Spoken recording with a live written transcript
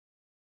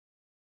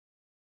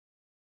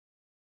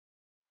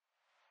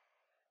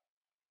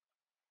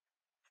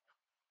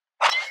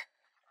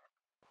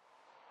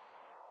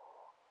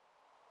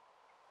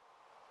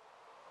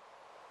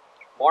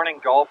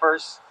Morning,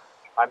 golfers.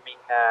 I'm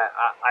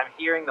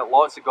hearing that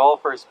lots of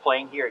golfers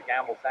playing here at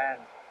Gamble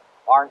Sands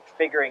aren't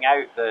figuring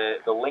out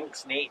the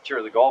links nature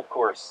of the golf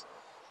course.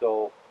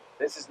 So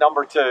this is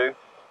number two.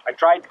 I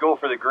tried to go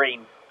for the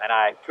green and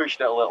I pushed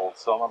it a little,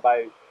 so I'm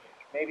about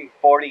maybe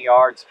 40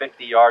 yards,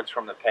 50 yards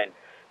from the pin.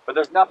 But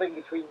there's nothing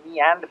between me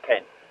and the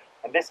pin.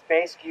 And this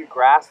fescue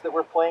grass that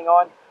we're playing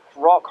on, it's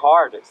rock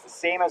hard. It's the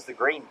same as the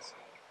greens.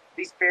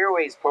 These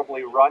fairways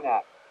probably run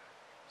at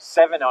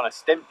 7 on a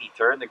stimp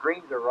meter, and the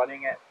greens are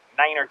running at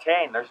 9 or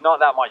 10. There's not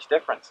that much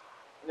difference.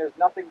 And there's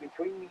nothing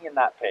between me and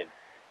that pin.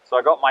 So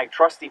I got my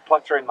trusty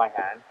putter in my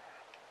hand.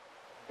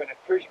 I'm going to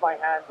push my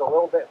hands a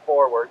little bit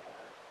forward,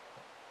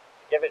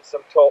 give it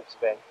some top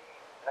spin,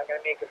 and I'm going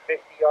to make a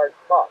 50-yard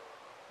putt.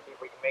 See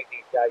if we can make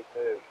these guys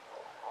move.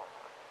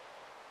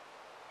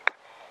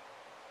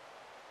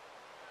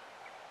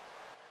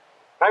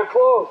 How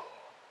close?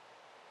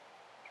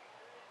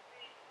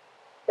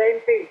 10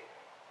 feet.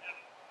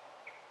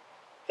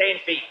 10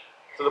 feet.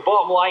 So the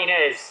bottom line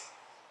is,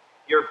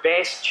 your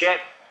best chip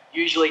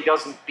usually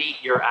doesn't beat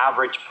your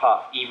average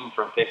putt, even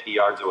from 50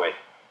 yards away.